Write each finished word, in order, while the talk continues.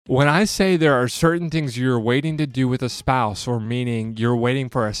When I say there are certain things you're waiting to do with a spouse, or meaning you're waiting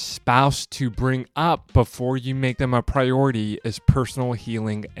for a spouse to bring up before you make them a priority, is personal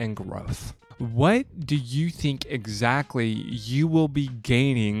healing and growth. What do you think exactly you will be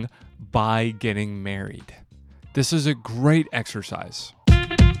gaining by getting married? This is a great exercise.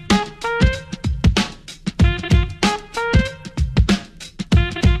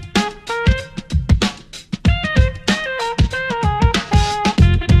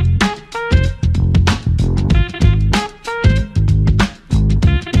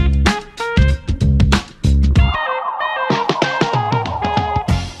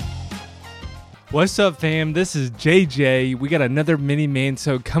 What's up, fam? This is JJ. We got another mini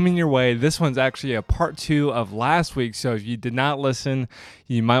Man-sode coming your way. This one's actually a part 2 of last week, so if you did not listen,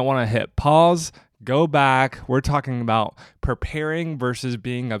 you might want to hit pause, go back. We're talking about preparing versus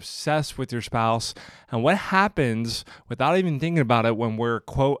being obsessed with your spouse and what happens without even thinking about it when we're,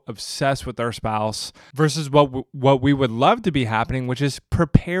 quote, obsessed with our spouse versus what we would love to be happening, which is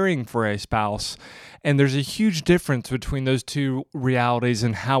preparing for a spouse. And there's a huge difference between those two realities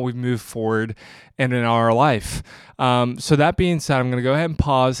and how we move forward and in our life. So that being said, I'm going to go ahead and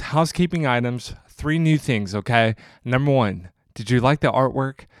pause. Housekeeping items, 3 new things, okay? Number 1, did you like the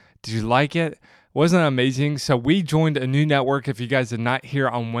artwork? Did you like it? Wasn't it amazing? So we joined a new network. If you guys did not hear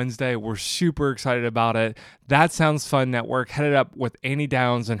on Wednesday, we're super excited about it. That Sounds Fun Network, headed up with Annie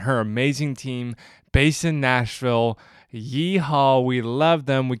Downs and her amazing team based in Nashville. Yeehaw, we love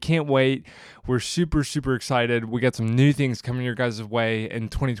them. We can't wait. We're super, super excited. We got some new things coming your guys' way in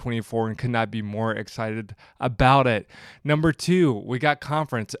 2024 and could not be more excited about it. Number 2, we got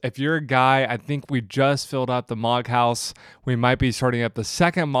conference. If you're a guy, I think we just filled up the Mog House. We might be starting up the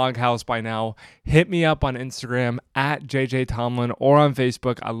second Mog House by now. Hit me up on Instagram at JJ Tomlin or on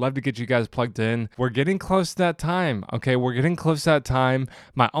Facebook. I'd love to get you guys plugged in. We're getting close to that time. Okay, we're getting close to that time.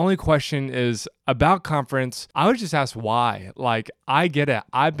 My only question is about conference. I would just ask why. Like, I get it.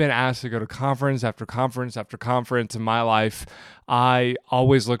 I've been asked to go to conference after conference after conference in my life. I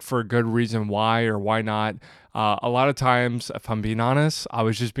always look for a good reason why or why not. A lot of times, if I'm being honest, I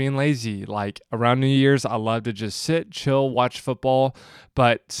was just being lazy. Like around New Year's, I love to just sit, chill, watch football.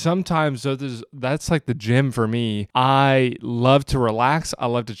 But sometimes that's like the gym for me. I love to relax. I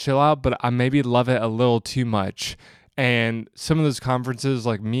love to chill out, but I maybe love it a little too much. And some of those conferences,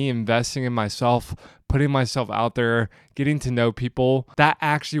 like me investing in myself, putting myself out there, getting to know people, that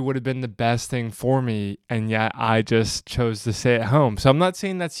actually would have been the best thing for me. And yet I just chose to stay at home. So I'm not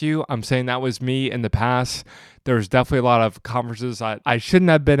saying that's you. I'm saying that was me in the past. There was definitely a lot of conferences I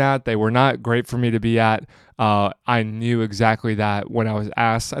shouldn't have been at. They were not great for me to be at. I knew exactly that when I was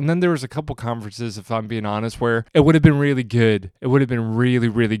asked. And then there was a couple conferences, if I'm being honest, where it would have been really good. It would have been really,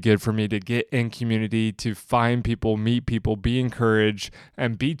 really good for me to get in community, to find people, meet people, be encouraged,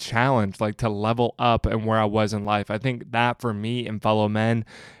 and be challenged, like to level up and where I was in life. I think that for me and fellow men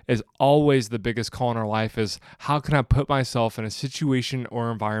is always the biggest call in our life, is how can I put myself in a situation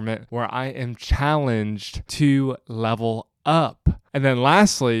or environment where I am challenged to level up. And then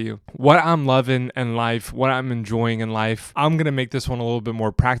lastly, what I'm loving in life, what I'm enjoying in life. I'm going to make this one a little bit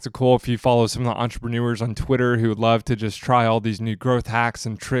more practical. If you follow some of the entrepreneurs on Twitter who would love to just try all these new growth hacks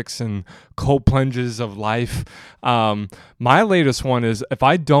and tricks and cold plunges of life. My latest one is, if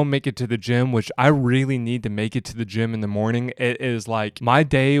I don't make it to the gym, which I really need to make it to the gym in the morning, it is like my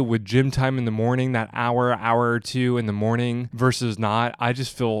day with gym time in the morning, that hour or two in the morning versus not. I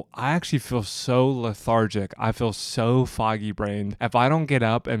actually feel so lethargic. I feel so foggy brained. If I don't get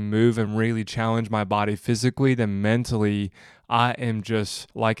up and move and really challenge my body physically, then mentally, I am just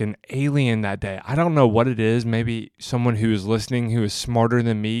like an alien that day. I don't know what it is. Maybe someone who is listening who is smarter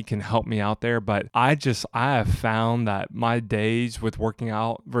than me can help me out there. But I have found that my days with working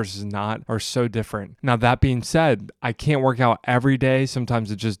out versus not are so different. Now, that being said, I can't work out every day.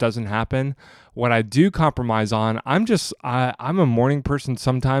 Sometimes it just doesn't happen. What I do compromise on, I'm a morning person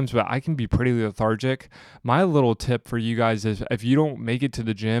sometimes, but I can be pretty lethargic. My little tip for you guys is, if you don't make it to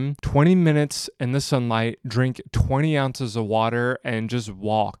the gym, 20 minutes in the sunlight, drink 20 ounces of water and just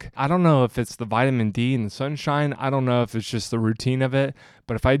walk. I don't know if it's the vitamin D and the sunshine. I don't know if it's just the routine of it.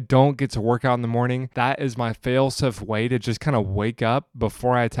 But if I don't get to work out in the morning, that is my fail-safe way to just kind of wake up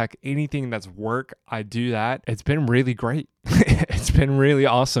before I attack anything that's work. I do that. It's been really great. It's been really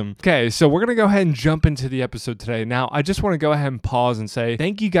awesome. Okay, so we're going to go ahead and jump into the episode today. Now, I just want to go ahead and pause and say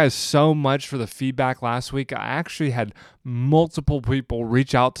thank you guys so much for the feedback last week. I actually had multiple people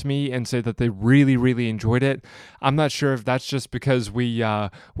reach out to me and say that they really, really enjoyed it. I'm not sure if that's just because we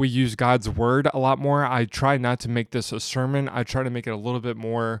use God's word a lot more. I try not to make this a sermon. I try to make it a little bit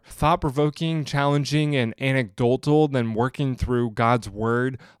more thought-provoking, challenging, and anecdotal than working through God's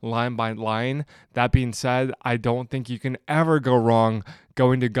word line by line. That being said, I don't think you can ever go wrong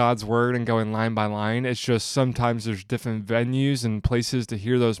going to God's word and going line by line. It's just sometimes there's different venues and places to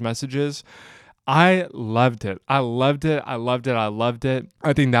hear those messages. I loved it. I loved it. I loved it. I loved it.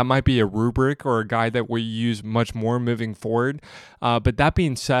 I think that might be a rubric or a guide that we use much more moving forward. But that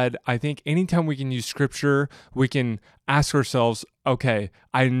being said, I think anytime we can use scripture, we can ask ourselves, okay,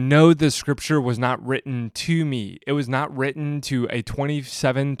 I know this scripture was not written to me. It was not written to a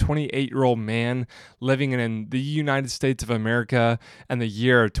 27, 28-year-old man living in the United States of America in the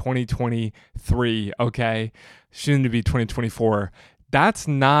year of 2023, okay? Soon to be 2024. That's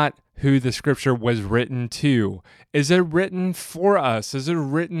not who the scripture was written to. Is it written for us? Is it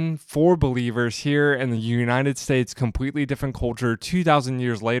written for believers here in the United States, completely different culture, 2,000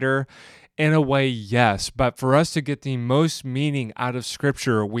 years later? In a way, yes. But for us to get the most meaning out of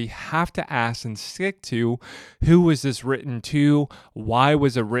scripture, we have to ask and stick to who was this written to, why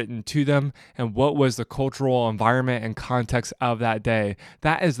was it written to them, and what was the cultural environment and context of that day.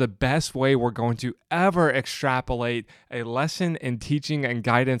 That is the best way we're going to ever extrapolate a lesson in teaching and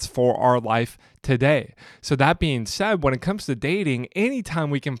guidance for our life today. So that being said, when it comes to dating,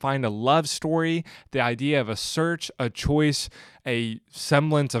 anytime we can find a love story, the idea of a search, a choice, a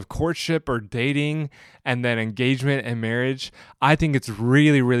semblance of courtship or dating, and then engagement and marriage, I think it's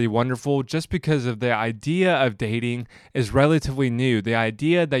really, really wonderful just because of the idea of dating is relatively new. The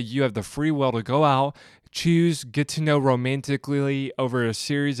idea that you have the free will to go out, choose, get to know romantically over a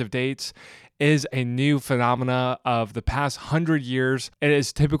series of dates is a new phenomena of the past 100 years. It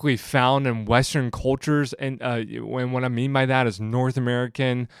is typically found in Western cultures, and what I mean by that is North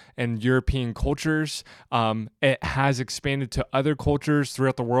American and European cultures. It has expanded to other cultures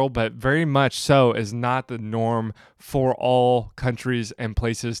throughout the world, but very much so is not the norm for all countries and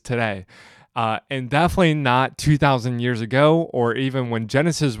places today. And definitely not 2,000 years ago, or even when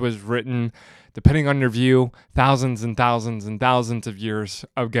Genesis was written, depending on your view, thousands and thousands and thousands of years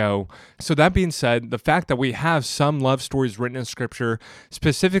ago. So that being said, the fact that we have some love stories written in scripture,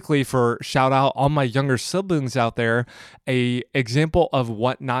 specifically for shout out all my younger siblings out there, a example of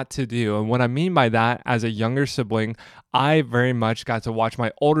what not to do. And what I mean by that, as a younger sibling, I very much got to watch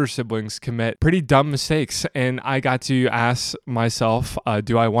my older siblings commit pretty dumb mistakes. And I got to ask myself,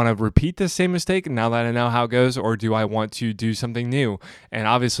 do I want to repeat the same mistake now that I know how it goes, or do I want to do something new? And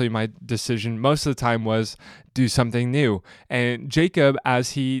obviously my decision most of the time was do something new. And Jacob,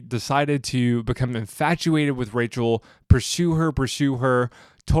 as he decided to become infatuated with Rachel, pursue her,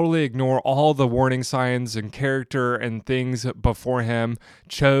 totally ignore all the warning signs and character and things before him,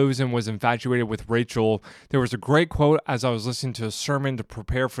 chose and was infatuated with Rachel. There was a great quote as I was listening to a sermon to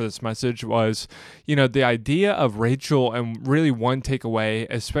prepare for this message was, the idea of Rachel, and really one takeaway,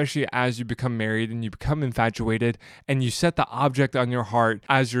 especially as you become married and you become infatuated and you set the object on your heart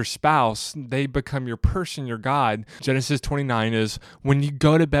as your spouse, they become your person, your God. Genesis 29 is, when you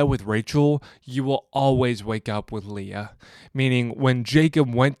go to bed with Rachel, you will always wake up with Leah. Meaning when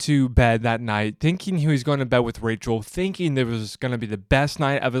Jacob went to bed that night thinking he was going to bed with Rachel, thinking there was going to be the best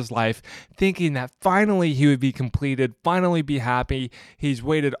night of his life, thinking that finally he would be completed, finally be happy. He's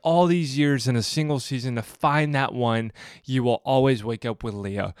waited all these years in a single season to find that one. You will always wake up with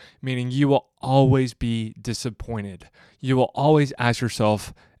Leah, meaning you will always be disappointed. You will always ask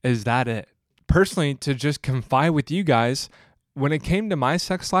yourself, is that it? Personally, to just confide with you guys, when it came to my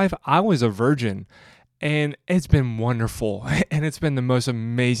sex life, I was a virgin. And it's been wonderful, and it's been the most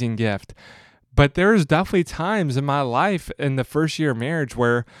amazing gift. But there's definitely times in my life in the first year of marriage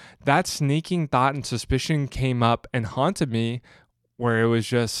where that sneaking thought and suspicion came up and haunted me, where it was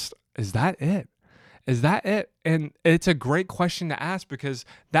just, is that it? Is that it? And it's a great question to ask, because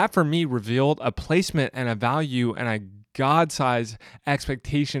that for me revealed a placement and a value and a God-sized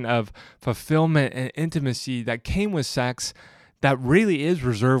expectation of fulfillment and intimacy that came with sex that really is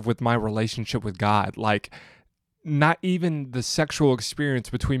reserved with my relationship with God. Like, not even the sexual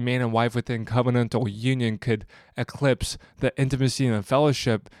experience between man and wife within covenantal union could eclipse the intimacy and the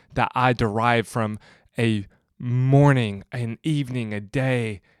fellowship that I derive from a morning, an evening, a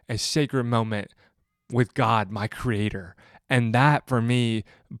day, a sacred moment with God, my creator. And that for me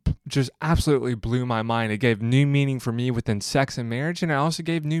just absolutely blew my mind. It gave new meaning for me within sex and marriage, and it also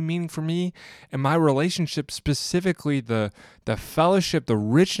gave new meaning for me in my relationship, specifically the fellowship, the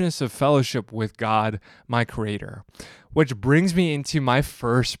richness of fellowship with God, my Creator. Which brings me into my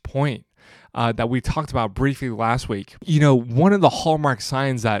first point that we talked about briefly last week. One of the hallmark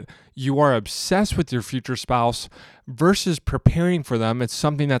signs that you are obsessed with your future spouse versus preparing for them, it's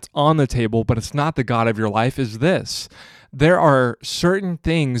something that's on the table, but it's not the God of your life, is this. There are certain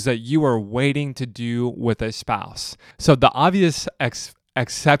things that you are waiting to do with a spouse. So the obvious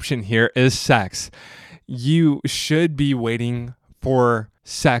exception here is sex. You should be waiting for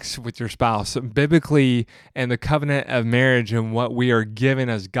sex with your spouse. Biblically, and the covenant of marriage and what we are given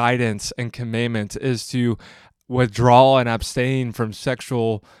as guidance and commandments is to withdraw and abstain from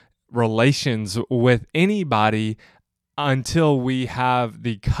sexual relations with anybody until we have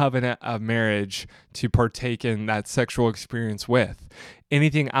the covenant of marriage to partake in that sexual experience with.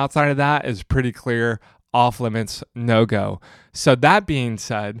 Anything outside of that is pretty clear, off limits, no go. So that being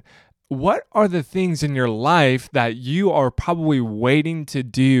said, what are the things in your life that you are probably waiting to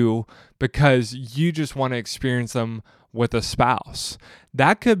do because you just want to experience them with a spouse?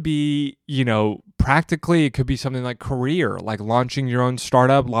 That could be, practically, it could be something like career, like launching your own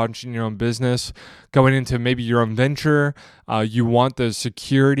startup, launching your own business, going into maybe your own venture. You want the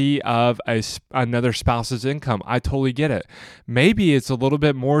security of another spouse's income. I totally get it. Maybe it's a little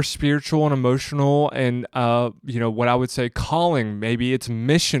bit more spiritual and emotional and, what I would say calling. Maybe it's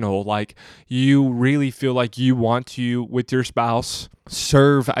missional, like you really feel like you want to, with your spouse,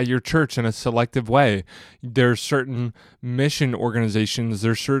 serve at your church in a selective way. There's certain mission organizations,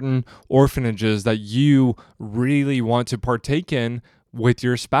 there's certain orphanages that you really want to partake in with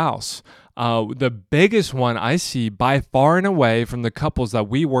your spouse. The biggest one I see by far and away from the couples that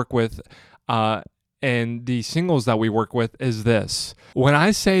we work with and the singles that we work with is this. When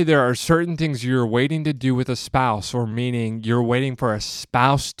I say there are certain things you're waiting to do with a spouse, or meaning you're waiting for a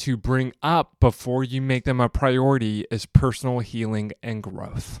spouse to bring up before you make them a priority, is personal healing and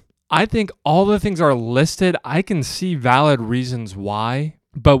growth. I think all the things are listed. I can see valid reasons why,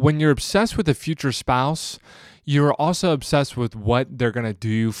 but when you're obsessed with a future spouse, you're also obsessed with what they're going to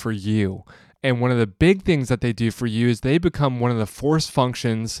do for you. And one of the big things that they do for you is they become one of the force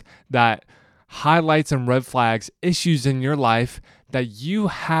functions that highlights and red flags issues in your life that you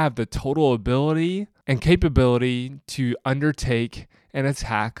have the total ability and capability to undertake and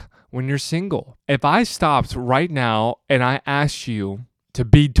attack when you're single. If I stopped right now and I asked you to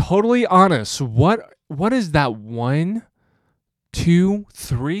be totally honest, what is that 1, 2,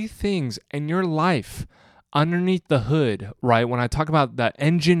 3 things in your life underneath the hood, right? When I talk about the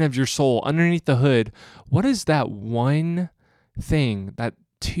engine of your soul, underneath the hood, what is that one thing, that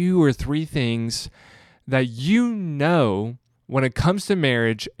 2 or 3 things that when it comes to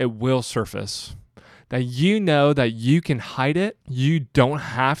marriage, it will surface? That that you can hide it. You don't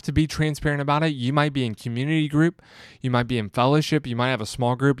have to be transparent about it. You might be in community group. You might be in fellowship. You might have a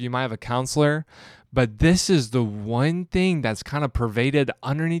small group. You might have a counselor. But this is the one thing that's kind of pervaded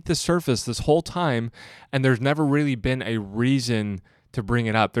underneath the surface this whole time, and there's never really been a reason to bring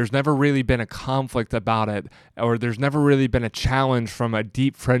it up. There's never really been a conflict about it, or there's never really been a challenge from a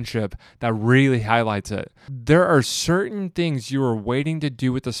deep friendship that really highlights it. There are certain things you are waiting to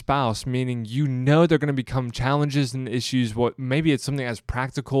do with a spouse, meaning they're going to become challenges and issues. Maybe it's something as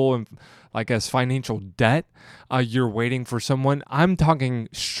practical and like as financial debt. You're waiting for someone. I'm talking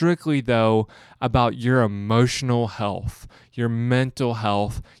strictly though about your emotional health, your mental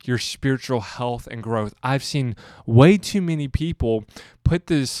health, your spiritual health and growth. I've seen way too many people put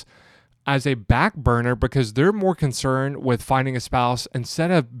this as a back burner because they're more concerned with finding a spouse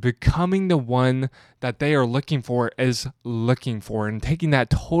instead of becoming the one that they are looking for and taking that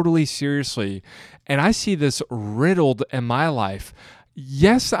totally seriously. And I see this riddled in my life.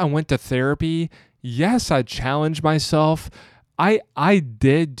 Yes, I went to therapy. Yes, I challenged myself. I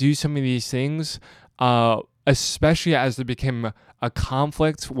did do some of these things, especially as it became a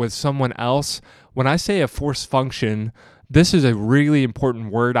conflict with someone else. When I say a force function, this is a really important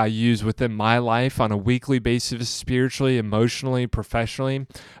word I use within my life on a weekly basis, spiritually, emotionally, professionally.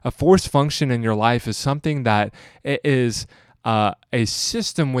 A force function in your life is something that it is a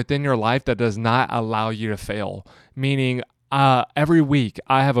system within your life that does not allow you to fail, meaning every week,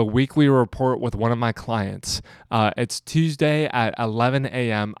 I have a weekly report with one of my clients. It's Tuesday at 11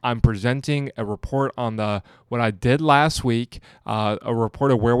 a.m. I'm presenting a report on what I did last week, a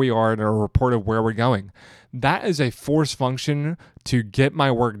report of where we are and a report of where we're going. That is a force function to get my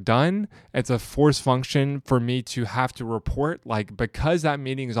work done. It's a force function for me to have to report, because that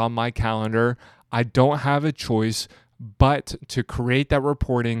meeting is on my calendar, I don't have a choice but to create that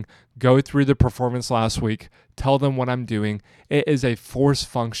reporting, go through the performance last week, tell them what I'm doing. It is a force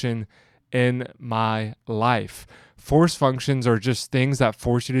function in my life. Force functions are just things that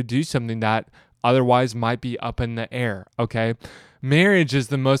force you to do something that otherwise might be up in the air, okay? Marriage is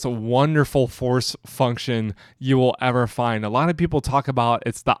the most wonderful force function you will ever find. A lot of people talk about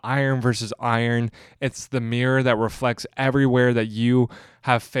it's the iron versus iron. It's the mirror that reflects everywhere that you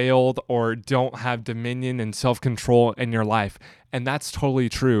have failed or don't have dominion and self-control in your life. And that's totally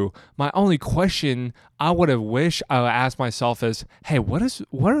true. My only question I would have wished I would ask myself is, hey, what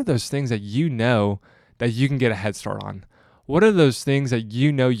are those things that you know that you can get a head start on? What are those things that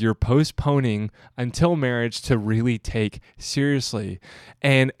you know you're postponing until marriage to really take seriously?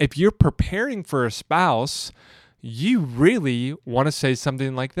 And if you're preparing for a spouse, you really want to say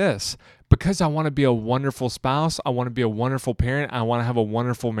something like this: because I want to be a wonderful spouse, I want to be a wonderful parent, I want to have a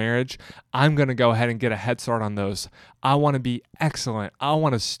wonderful marriage, I'm going to go ahead and get a head start on those. I want to be excellent. I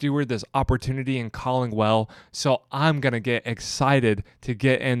want to steward this opportunity and calling well, so I'm going to get excited to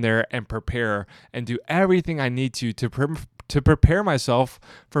get in there and prepare and do everything I need to prepare myself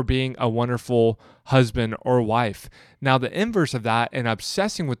for being a wonderful husband or wife. Now, the inverse of that and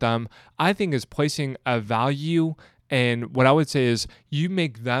obsessing with them, I think, is placing a value. And what I would say is you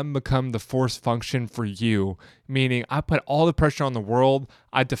make them become the force function for you, meaning I put all the pressure on the world.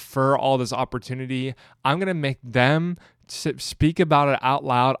 I defer all this opportunity. I'm going to make them speak about it out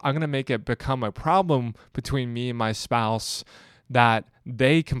loud. I'm going to make it become a problem between me and my spouse that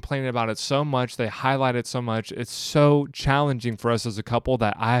they complain about it so much, they highlight it so much. It's so challenging for us as a couple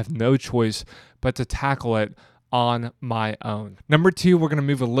that I have no choice but to tackle it on my own. Number 2, we're going to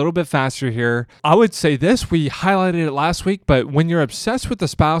move a little bit faster here. I would say this, we highlighted it last week, but when you're obsessed with the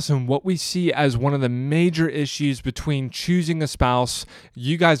spouse and what we see as one of the major issues between choosing a spouse,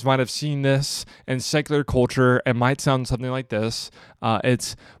 you guys might have seen this in secular culture. It might sound something like this.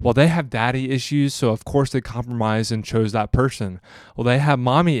 Well, they have daddy issues, so of course they compromised and chose that person. Well, they have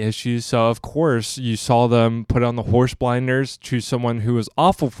mommy issues, so of course you saw them put on the horse blinders, choose someone who was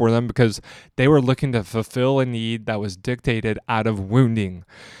awful for them because they were looking to fulfill a need that was dictated out of wounding.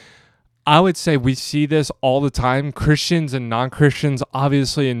 I would say we see this all the time, Christians and non-Christians.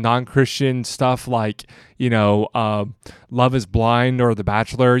 Obviously, in non-Christian stuff like, Love is Blind or The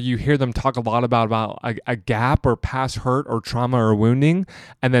Bachelor, you hear them talk a lot about a gap or past hurt or trauma or wounding,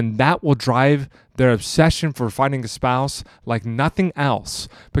 and then that will drive their obsession for finding a spouse like nothing else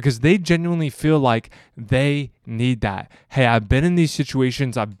because they genuinely feel like they need that. Hey, I've been in these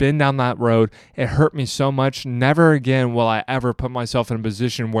situations. I've been down that road. It hurt me so much. Never again will I ever put myself in a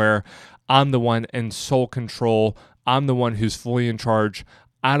position where I'm the one in sole control. I'm the one who's fully in charge.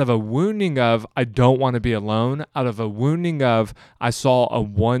 Out of a wounding of, I don't want to be alone. Out of a wounding of, I saw a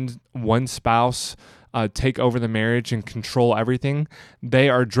one spouse take over the marriage and control everything. They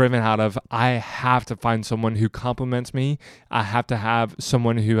are driven out of, I have to find someone who compliments me. I have to have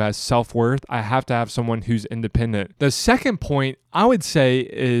someone who has self-worth. I have to have someone who's independent. The second point I would say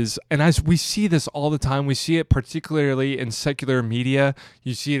is, and as we see this all the time, we see it particularly in secular media.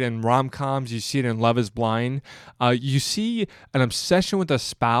 You see it in rom-coms. You see it in Love is Blind. You see an obsession with a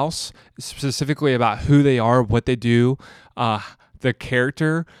spouse, specifically about who they are, what they do, the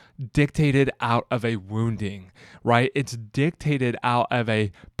character, dictated out of a wounding, right? It's dictated out of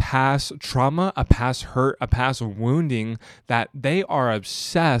a past trauma, a past hurt, a past wounding that they are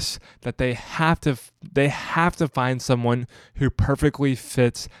obsessed that they have to find someone who perfectly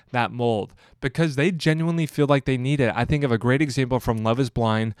fits that mold because they genuinely feel like they need it. I think of a great example from Love is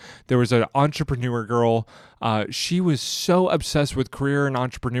Blind. There was an entrepreneur girl. She was so obsessed with career and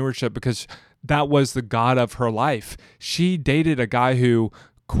entrepreneurship because that was the god of her life. She dated a guy who,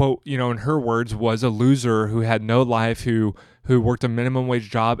 quote, in her words, was a loser who had no life, who worked a minimum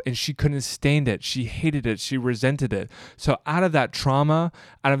wage job, and she couldn't stand it. She hated it. She resented it. So out of that trauma,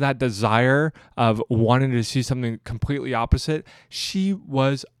 out of that desire of wanting to see something completely opposite, she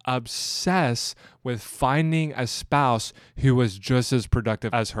was obsessed with finding a spouse who was just as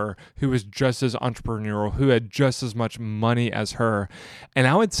productive as her, who was just as entrepreneurial, who had just as much money as her. And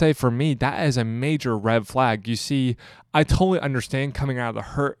I would say for me, that is a major red flag. You see, I totally understand coming out of the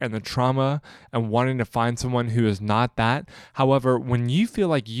hurt and the trauma and wanting to find someone who is not that. However, when you feel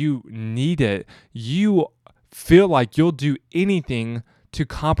like you need it, you feel like you'll do anything to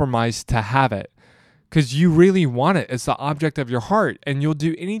compromise to have it because you really want it. It's the object of your heart, and you'll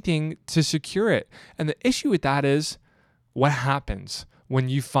do anything to secure it. And the issue with that is what happens when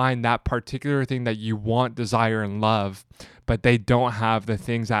you find that particular thing that you want, desire, and love, but they don't have the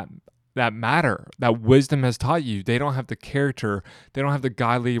things that that matter, that wisdom has taught you. They don't have the character, they don't have the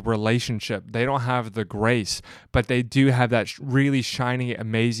godly relationship, they don't have the grace, but they do have that really shiny,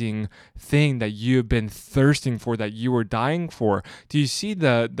 amazing thing that you have been thirsting for, that you were dying for. Do you see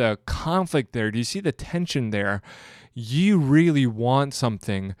the conflict there? Do you see the tension there? You really want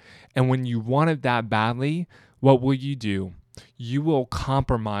something, and when you want it that badly, what will you do? You will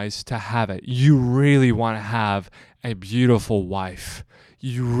compromise to have it. You really want to have a beautiful wife.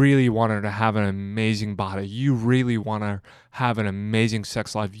 You really want her to have an amazing body. You really want to have an amazing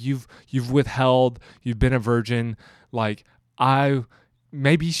sex life. You've withheld, you've been a virgin. Like,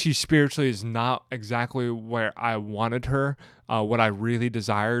 maybe she spiritually is not exactly where I wanted her, what I really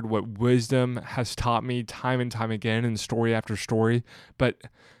desired, what wisdom has taught me time and time again in story after story. But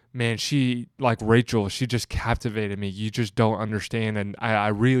man, she, like Rachel, she just captivated me. You just don't understand. And I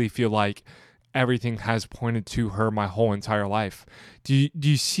really feel like everything has pointed to her my whole entire life. Do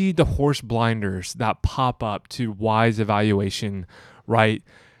you see the horse blinders that pop up to wise evaluation, right?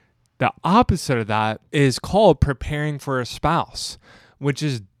 The opposite of that is called preparing for a spouse, which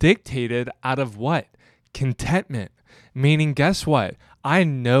is dictated out of what? Contentment. Meaning, guess what? I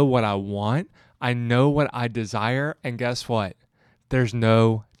know what I want. I know what I desire. And guess what? There's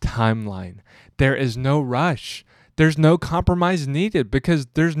no timeline. There is no rush. There's no compromise needed because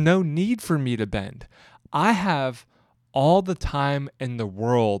there's no need for me to bend. I have all the time in the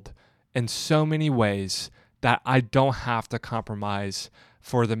world in so many ways that I don't have to compromise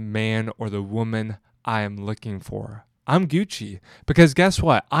for the man or the woman I am looking for. I'm Gucci because guess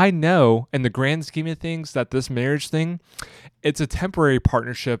what? I know in the grand scheme of things that this marriage thing, it's a temporary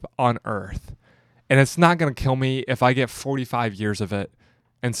partnership on earth. And it's not going to kill me if I get 45 years of it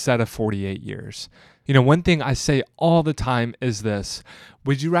instead of 48 years. You know, one thing I say all the time is this: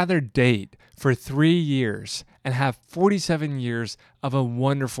 would you rather date for 3 years and have 47 years of a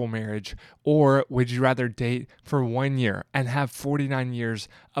wonderful marriage, or would you rather date for 1 year and have 49 years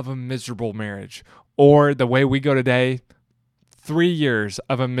of a miserable marriage? Or the way we go today, 3 years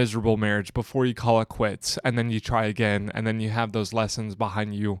of a miserable marriage before you call it quits, and then you try again, and then you have those lessons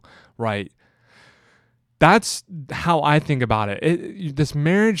behind you, right? That's how I think about it. This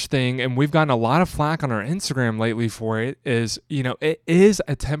marriage thing, and we've gotten a lot of flack on our Instagram lately for it, is, you know, it is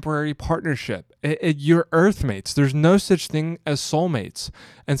a temporary partnership. You're earthmates. There's no such thing as soulmates.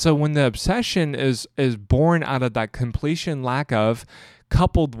 And so when the obsession is born out of that completion lack of,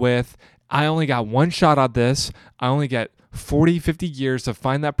 coupled with, I only got one shot at this, I only get 40, 50 years to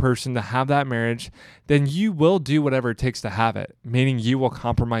find that person, to have that marriage, then you will do whatever it takes to have it, meaning you will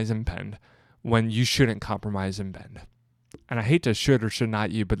compromise and bend when you shouldn't compromise and bend. And I hate to should or should not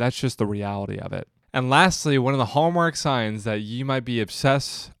you, but that's just the reality of it. And lastly, one of the hallmark signs that you might be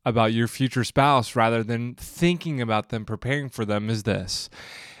obsessed about your future spouse rather than thinking about them, preparing for them, is this: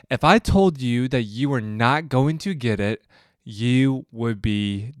 if I told you that you were not going to get it, you would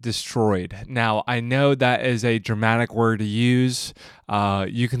be destroyed. Now, I know that is a dramatic word to use.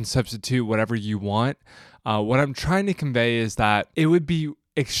 You can substitute whatever you want. What I'm trying to convey is that it would be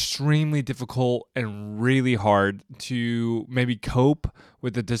extremely difficult and really hard to maybe cope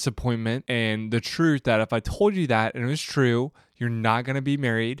with the disappointment and the truth that if I told you that and it was true, you're not going to be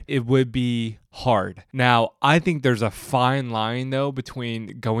married, it would be hard. Now, I think there's a fine line though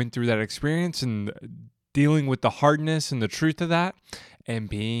between going through that experience and dealing with the hardness and the truth of that and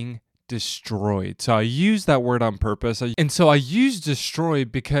being destroyed. So I use that word on purpose. And so I use destroyed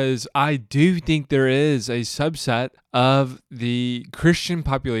because I do think there is a subset of the Christian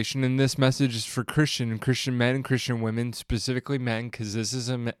population, and this message is for Christian men and Christian women, specifically men, because this is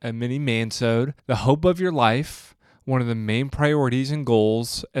a mini Man-sode. The hope of your life, one of the main priorities and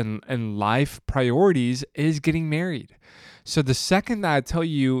goals and life priorities is getting married. So the second that I tell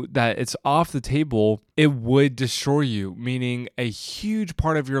you that it's off the table, it would destroy you, meaning a huge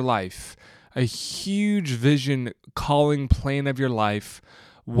part of your life, a huge vision, calling, plan of your life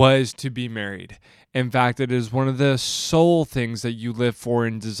was to be married. In fact, it is one of the sole things that you live for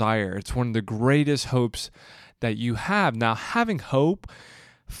and desire. It's one of the greatest hopes that you have. Now, having hope,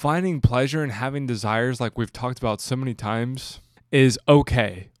 finding pleasure, and having desires, like we've talked about so many times, is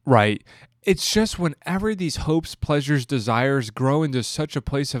okay, right? It's just whenever these hopes, pleasures, desires grow into such a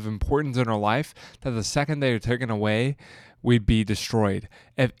place of importance in our life that the second they are taken away, we'd be destroyed.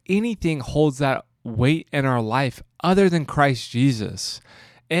 If anything holds that weight in our life other than Christ Jesus,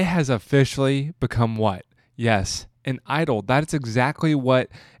 it has officially become what? Yes, an idol. That's exactly what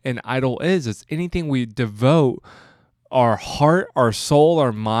an idol is. It's anything we devote our heart, our soul,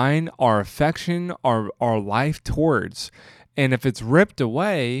 our mind, our affection, our life towards. And if it's ripped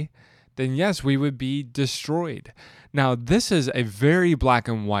away, then yes, we would be destroyed. Now, this is a very black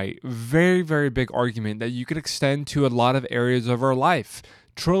and white, very, very big argument that you could extend to a lot of areas of our life.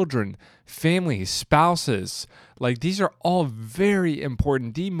 Children, families, spouses, like these are all very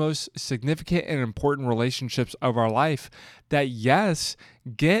important, the most significant and important relationships of our life that, yes,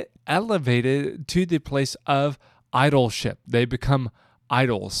 get elevated to the place of idolship. They become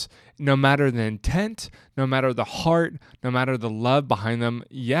idols. No matter the intent, no matter the heart, no matter the love behind them,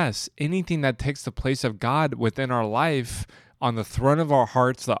 yes, anything that takes the place of God within our life, on the throne of our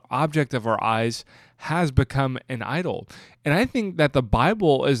hearts, the object of our eyes, has become an idol. And I think that the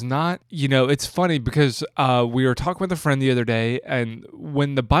Bible is not, it's funny because we were talking with a friend the other day, and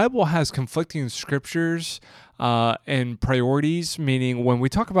when the Bible has conflicting scriptures and priorities, meaning when we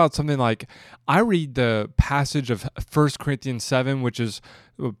talk about something like, I read the passage of 1 Corinthians 7, which is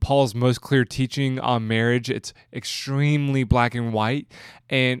Paul's most clear teaching on marriage. It's extremely black and white.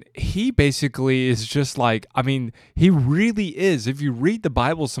 And he basically is just like, he really is. If you read the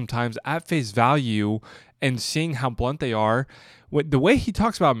Bible sometimes at face value and seeing how blunt they are, the way he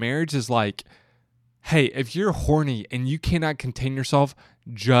talks about marriage is like, hey, if you're horny and you cannot contain yourself,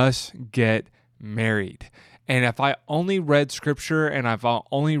 just get married. And if I only read scripture and I've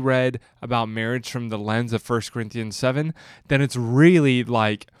only read about marriage from the lens of 1 Corinthians 7, then it's really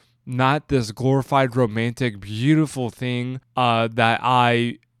like not this glorified, romantic, beautiful thing that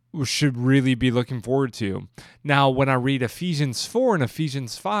I should really be looking forward to. Now, when I read Ephesians 4 and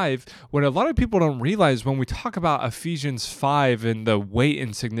Ephesians 5, what a lot of people don't realize when we talk about Ephesians 5 and the weight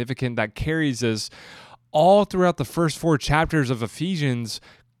and significance that carries is all throughout the first 4 chapters of Ephesians,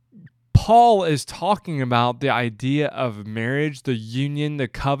 Paul is talking about the idea of marriage, the union, the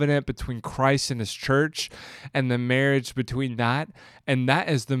covenant between Christ and his church, and the marriage between that. And that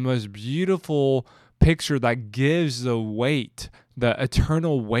is the most beautiful picture that gives the weight, the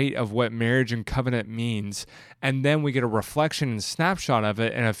eternal weight of what marriage and covenant means. And then we get a reflection and snapshot of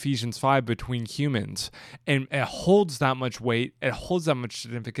it in Ephesians 5 between humans. And it holds that much weight, it holds that much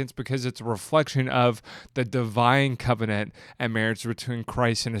significance because it's a reflection of the divine covenant and marriage between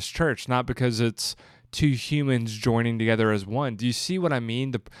Christ and his church, not because it's two humans joining together as one. Do you see what I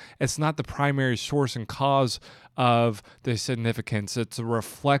mean? It's not the primary source and cause of the significance. It's a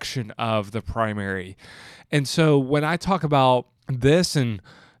reflection of the primary. And so when I talk about this and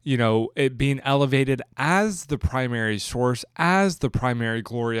it being elevated as the primary source, as the primary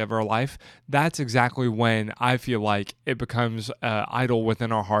glory of our life, that's exactly when I feel like it becomes an idol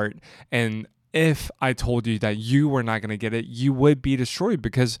within our heart. And if I told you that you were not going to get it, you would be destroyed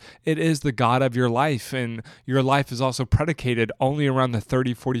because it is the God of your life. And your life is also predicated only around the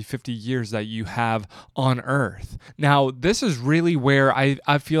 30, 40, 50 years that you have on earth. Now, this is really where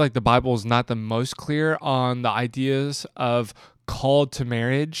I feel like the Bible is not the most clear on the ideas of called to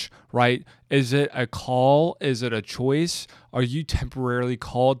marriage, right? Is it a call? Is it a choice? Are you temporarily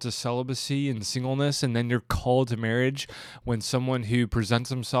called to celibacy and singleness, and then you're called to marriage when someone who presents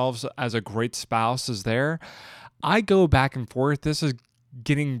themselves as a great spouse is there? I go back and forth. This is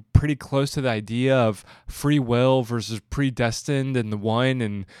getting pretty close to the idea of free will versus predestined and the one.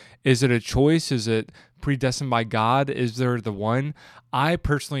 And is it a choice? Is it predestined by God? Is there the one? I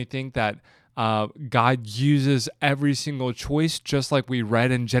personally think that God uses every single choice, just like we read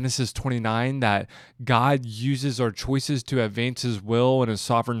in Genesis 29, that God uses our choices to advance his will in a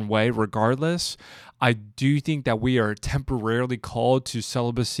sovereign way regardless. I do think that we are temporarily called to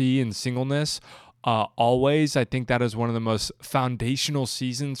celibacy and singleness. Always. I think that is one of the most foundational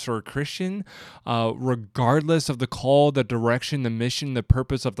seasons for a Christian, regardless of the call, the direction, the mission, the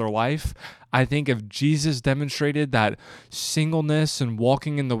purpose of their life. I think if Jesus demonstrated that singleness and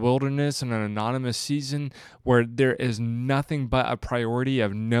walking in the wilderness in an anonymous season where there is nothing but a priority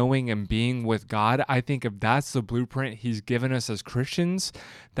of knowing and being with God, I think if that's the blueprint he's given us as Christians,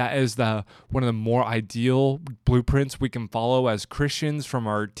 that is one of the more ideal blueprints we can follow as Christians from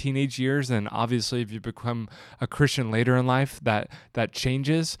our teenage years. And obviously, if you become a Christian later in life, that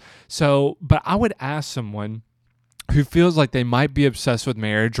changes. So, but I would ask someone who feels like they might be obsessed with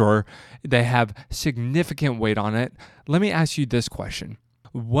marriage or they have significant weight on it, let me ask you this question.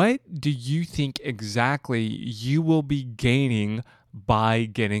 What do you think exactly you will be gaining by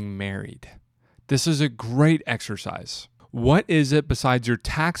getting married? This is a great exercise. What is it besides your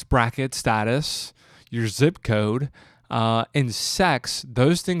tax bracket status, your zip code, and sex,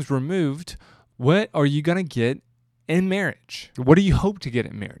 those things removed, what are you going to get in marriage? What do you hope to get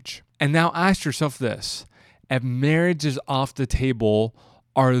in marriage? And now ask yourself this. If marriage is off the table,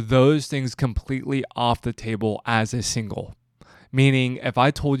 are those things completely off the table as a single? Meaning, if I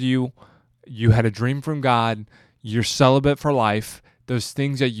told you you had a dream from God, you're celibate for life, those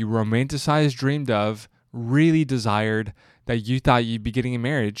things that you romanticized, dreamed of, really desired, that you thought you'd be getting in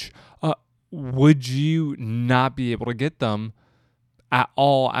marriage, would you not be able to get them at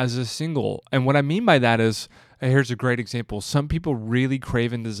all as a single? And what I mean by that is, here's a great example. Some people really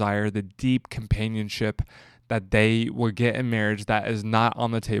crave and desire the deep companionship that they will get in marriage that is not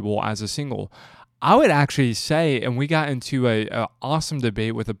on the table as a single. I would actually say, and we got into a awesome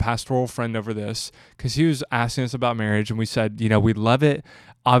debate with a pastoral friend over this, because he was asking us about marriage, and we said, we love it.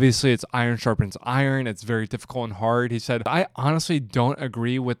 Obviously, it's iron sharpens iron. It's very difficult and hard. He said, I honestly don't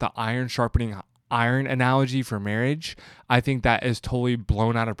agree with the iron sharpening iron analogy for marriage. I think that is totally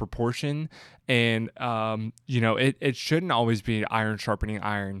blown out of proportion. And, it shouldn't always be iron sharpening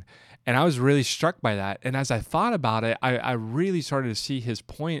iron. And I was really struck by that. And as I thought about it, I really started to see his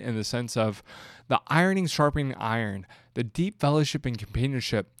point in the sense of the ironing, sharpening iron, the deep fellowship and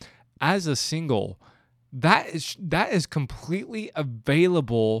companionship as a single, that is completely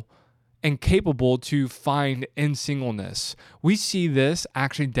available and capable to find in singleness. We see this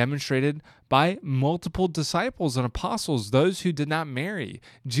actually demonstrated by multiple disciples and apostles, those who did not marry.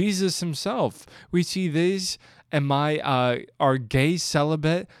 Jesus himself. We see these and our gay,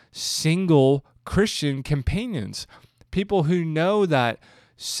 celibate, single Christian companions, people who know that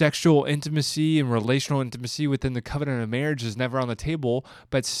sexual intimacy and relational intimacy within the covenant of marriage is never on the table,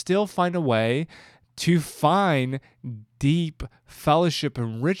 but still find a way to find deep fellowship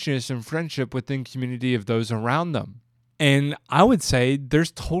and richness and friendship within community of those around them. And I would say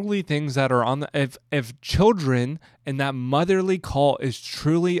there's totally things that are on the, if children and that motherly call is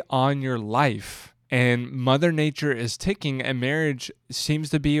truly on your life and Mother Nature is ticking and marriage seems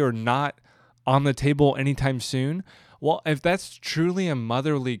to be or not on the table anytime soon, well, if that's truly a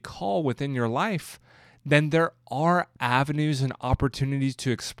motherly call within your life, then there are avenues and opportunities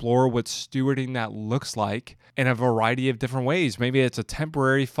to explore what stewarding that looks like in a variety of different ways. Maybe it's a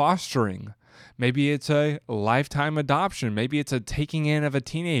temporary fostering. Maybe it's a lifetime adoption. Maybe it's a taking in of a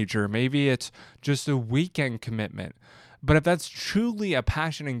teenager. Maybe it's just a weekend commitment. But if that's truly a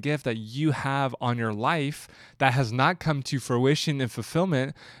passion and gift that you have on your life that has not come to fruition and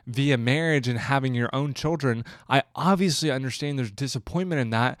fulfillment via marriage and having your own children, I obviously understand there's disappointment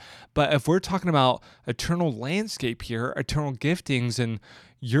in that. But if we're talking about eternal landscape here, eternal giftings and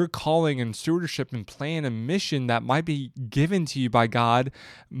your calling and stewardship and plan and mission that might be given to you by God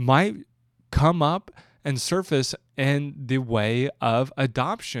might come up and surface in the way of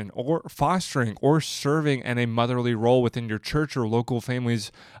adoption or fostering or serving in a motherly role within your church or local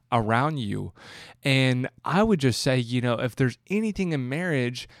families around you. And I would just say, if there's anything in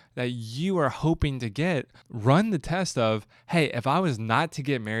marriage that you are hoping to get, run the test of, hey, if I was not to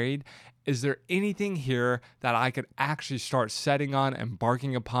get married, is there anything here that I could actually start setting on,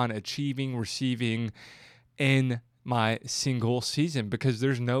 embarking upon, achieving, receiving in my single season? Because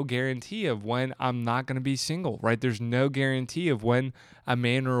there's no guarantee of when I'm not going to be single, right? There's no guarantee of when a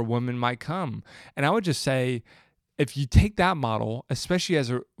man or a woman might come. And I would just say, if you take that model, especially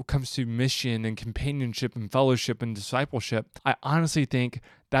as it comes to mission and companionship and fellowship and discipleship, I honestly think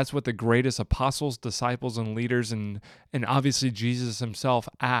that's what the greatest apostles, disciples, and leaders, and obviously Jesus himself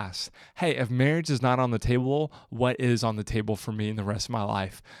asked. Hey, if marriage is not on the table, what is on the table for me in the rest of my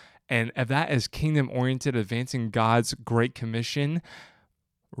life? And if that is kingdom-oriented, advancing God's great commission,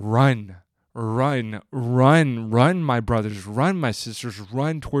 run, my brothers, run, my sisters,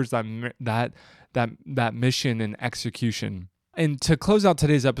 run towards that mission and execution. And to close out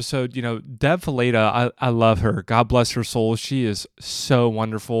today's episode, Deb Fileta, I love her. God bless her soul. She is so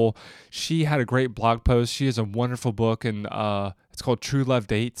wonderful. She had a great blog post. She has a wonderful book, and it's called True Love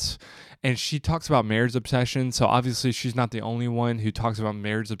Dates. And she talks about marriage obsession. So obviously she's not the only one who talks about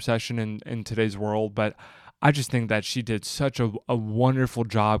marriage obsession in today's world, but I just think that she did such a wonderful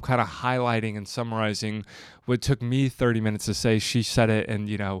job kind of highlighting and summarizing what took me 30 minutes to say. She said it in,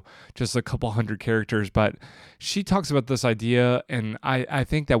 just a couple hundred characters, but she talks about this idea, and I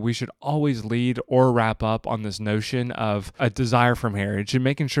think that we should always lead or wrap up on this notion of a desire for marriage and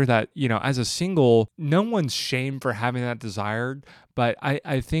making sure that, as a single, no one's shamed for having that desire. But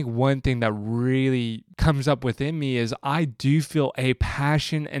I think one thing that really comes up within me is I do feel a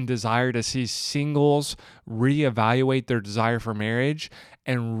passion and desire to see singles reevaluate their desire for marriage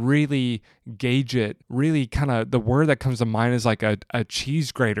and really gauge it. Really kind of the word that comes to mind is like a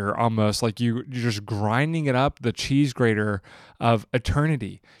cheese grater almost, like you're just grinding it up, the cheese grater of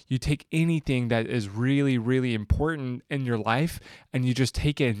eternity. You take anything that is really, really important in your life and you just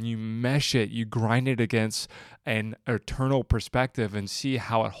take it and you mesh it, you grind it against an eternal perspective and see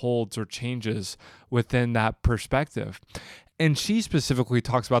how it holds or changes within that perspective. And she specifically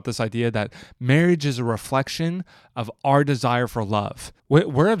talks about this idea that marriage is a reflection of our desire for love.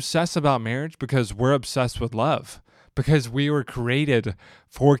 We're obsessed about marriage because we're obsessed with love, because we were created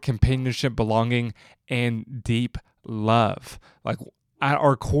for companionship, belonging, and deep love. Like, at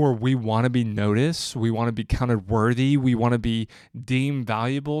our core, we want to be noticed. We want to be counted worthy. We want to be deemed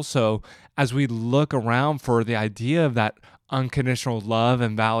valuable. So as we look around for the idea of that unconditional love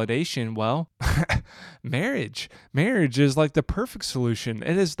and validation, well, marriage is like the perfect solution.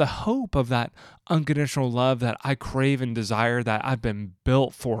 It is the hope of that unconditional love that I crave and desire, that I've been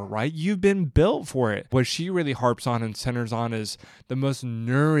built for, right? You've been built for it. What she really harps on and centers on is the most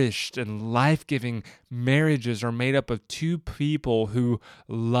nourished and life-giving marriages are made up of two people who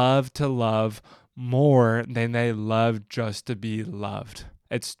love to love more than they love just to be loved.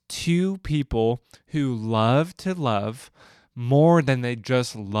 It's two people who love to love more than they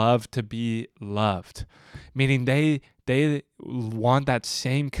just love to be loved. Meaning they want that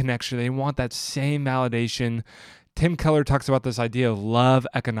same connection. They want that same validation. Tim Keller talks about this idea of love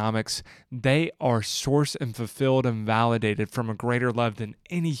economics. They are sourced and fulfilled and validated from a greater love than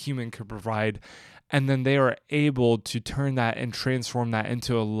any human could provide. And then they are able to turn that and transform that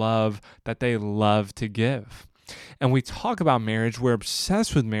into a love that they love to give. And we talk about marriage. We're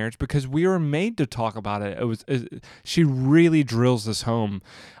obsessed with marriage because we were made to talk about it. She really drills this home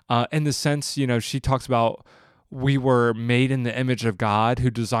in the sense, she talks about we were made in the image of God who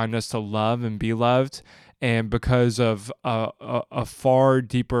designed us to love and be loved. And because of a far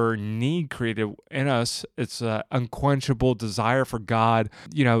deeper need created in us, it's an unquenchable desire for God.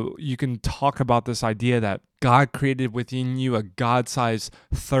 You can talk about this idea that God created within you a God-sized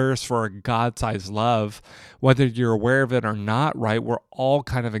thirst for a God-sized love. Whether you're aware of it or not, right? We're all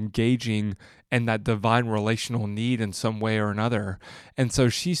kind of engaging in that divine relational need in some way or another. And so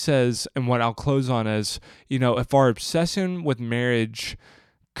she says, and what I'll close on is, if our obsession with marriage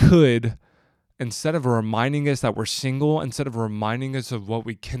could, instead of reminding us that we're single, instead of reminding us of what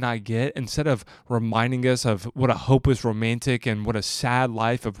we cannot get, instead of reminding us of what a hopeless romantic and what a sad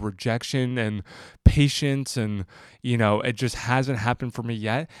life of rejection and patience and, it just hasn't happened for me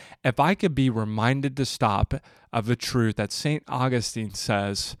yet. If I could be reminded to stop of the truth that St. Augustine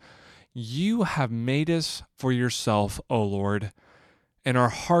says, "You have made us for yourself, O Lord, and our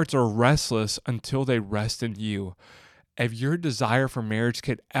hearts are restless until they rest in you." If your desire for marriage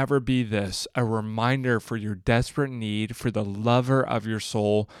could ever be this, a reminder for your desperate need for the lover of your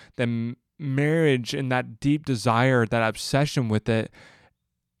soul, then marriage and that deep desire, that obsession with it,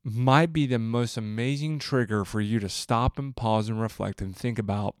 might be the most amazing trigger for you to stop and pause and reflect and think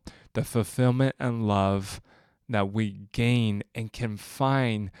about the fulfillment and love that we gain and can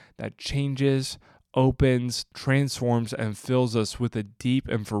find that changes, opens, transforms, and fills us with a deep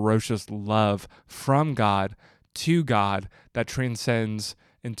and ferocious love from God to God that transcends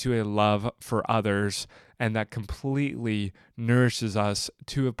into a love for others and that completely nourishes us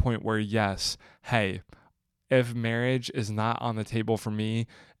to a point where, yes, hey, if marriage is not on the table for me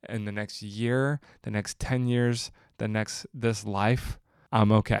in the next year, the next 10 years, this life,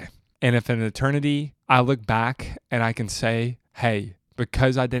 I'm okay. And if in eternity I look back and I can say, hey,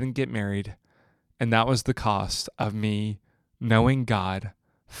 because I didn't get married, and that was the cost of me knowing God,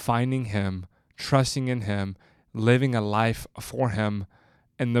 finding Him, trusting in Him, living a life for Him,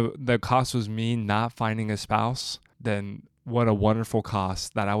 and the cost was me not finding a spouse, then what a wonderful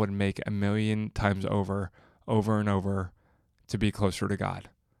cost that I would make 1,000,000 times over and over to be closer to God.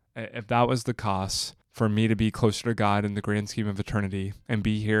 If that was the cost for me to be closer to God in the grand scheme of eternity and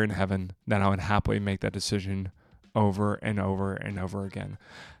be here in heaven, then I would happily make that decision over and over and over again.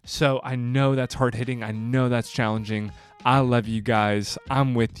 So I know that's hard-hitting. I know that's challenging. I love you guys.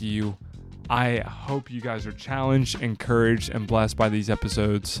 I'm with you. I hope you guys are challenged, encouraged, and blessed by these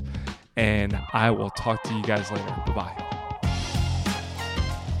episodes. And I will talk to you guys later. Bye-bye.